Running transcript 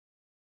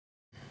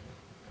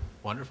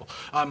Wonderful.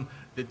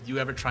 Did you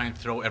ever try and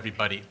throw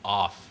everybody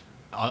off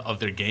of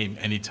their game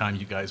anytime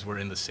you guys were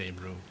in the same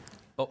room?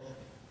 Oh,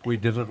 we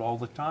did it all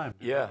the time.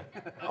 Yeah,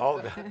 all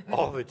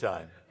the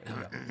time.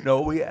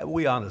 No,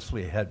 we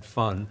honestly had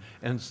fun,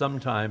 and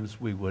sometimes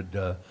we would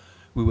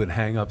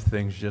hang up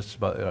things just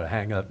by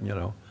hang up, you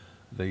know,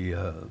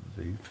 the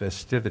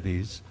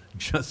festivities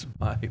just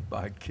by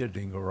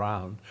kidding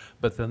around.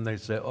 But then they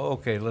say, oh,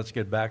 okay, let's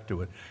get back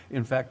to it.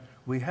 In fact,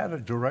 we had a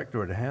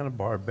director at Hanna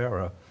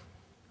Barbera,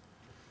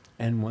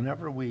 and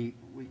whenever we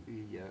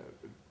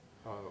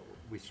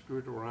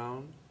screwed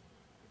around,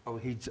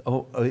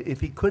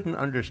 if he couldn't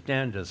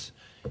understand us,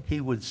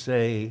 he would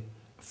say,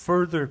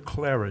 further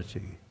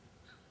clarity,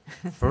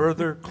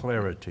 further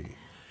clarity.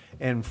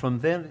 And from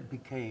then it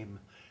became,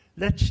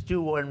 let's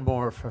do one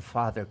more for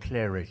Father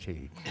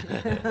Clarity.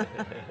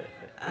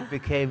 It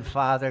became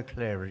Father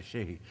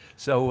Clarity.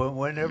 So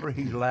whenever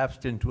he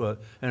lapsed into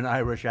an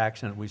Irish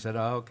accent, we said,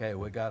 oh, okay,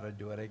 we got to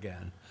do it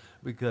again.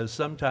 Because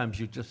sometimes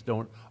you just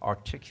don't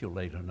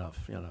articulate enough,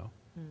 you know.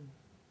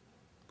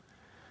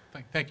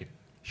 Thank you.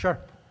 Sure.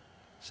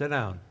 Sit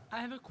down. I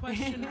have a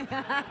question.